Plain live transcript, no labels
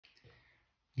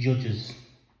Judges,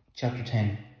 chapter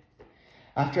 10.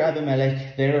 After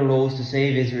Abimelech, there arose to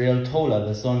save Israel Tola,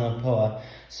 the son of Puah,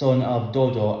 son of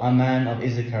Dodo, a man of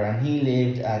Issachar, and he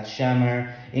lived at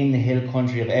Shamir in the hill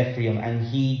country of Ephraim, and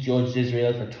he judged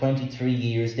Israel for 23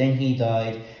 years. Then he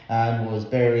died and was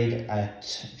buried at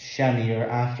Shamir.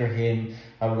 After him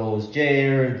arose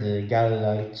Jair the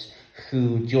Galileite,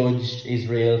 who judged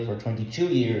Israel for 22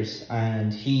 years,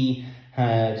 and he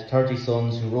had 30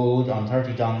 sons who rode on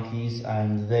 30 donkeys,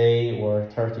 and they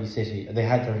had 30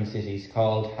 cities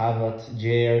called Havoth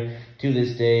Jair to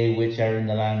this day, which are in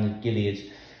the land of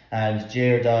Gilead. And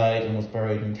Jair died and was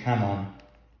buried in Kamon.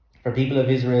 The people of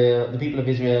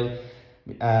Israel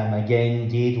again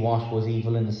did what was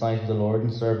evil in the sight of the Lord,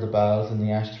 and served the Baals and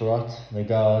the Ashtaroth, the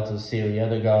gods of Syria,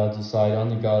 the gods of Sidon,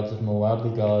 the gods of Moab,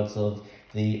 the gods of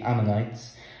the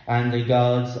Ammonites, and the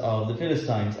gods of the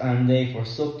Philistines, and they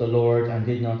forsook the Lord and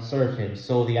did not serve him.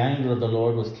 So the anger of the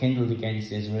Lord was kindled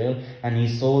against Israel, and he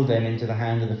sold them into the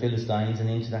hand of the Philistines and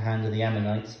into the hand of the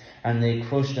Ammonites, and they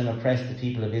crushed and oppressed the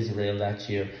people of Israel that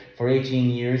year. For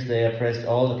 18 years they oppressed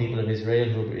all the people of Israel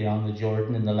who were beyond the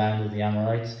Jordan in the land of the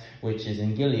Amorites, which is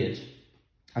in Gilead.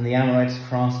 And the Amorites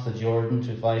crossed the Jordan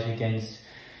to fight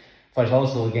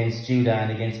also against Judah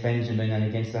and against Benjamin and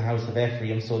against the house of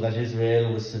Ephraim, so that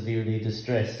Israel was severely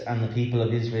distressed. And the people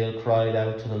of Israel cried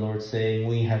out to the Lord, saying,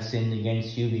 We have sinned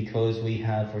against you, because we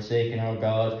have forsaken our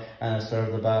God and have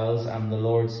served the Baals. And the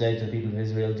Lord said to the people of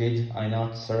Israel, Did I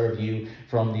not serve you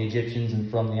from the Egyptians and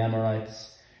from the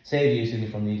Amorites? Save you,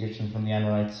 from the Egyptians, from the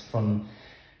Amorites,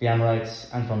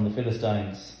 and from the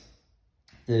Philistines.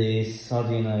 The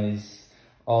Sidonians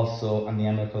also, and the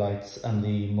Amalekites and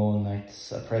the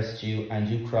Moabites oppressed you, and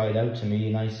you cried out to me,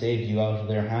 and I saved you out of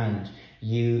their hand.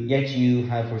 Yet you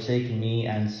have forsaken me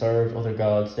and served other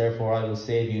gods, therefore I will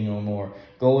save you no more.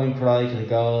 Go and cry to the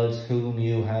gods whom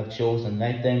you have chosen,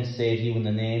 let them save you in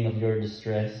the name of your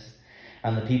distress.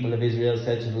 And the people of Israel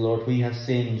said to the Lord, We have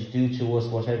sinned, do to us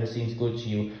whatever seems good to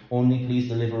you, only please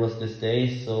deliver us this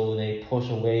day. So they put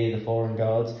away the foreign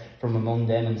gods from among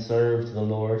them and served the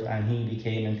Lord, and he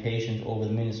became impatient over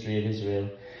the ministry of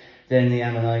Israel. Then the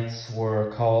Ammonites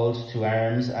were called to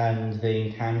arms, and they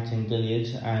encamped in Gilead,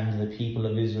 and the people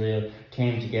of Israel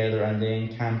came together, and they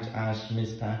encamped at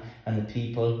Mizpah. And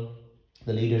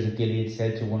the leaders of Gilead,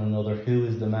 said to one another, Who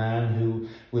is the man who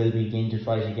will begin to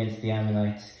fight against the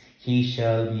Ammonites? He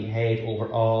shall be head over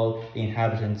all the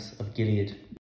inhabitants of Gilead.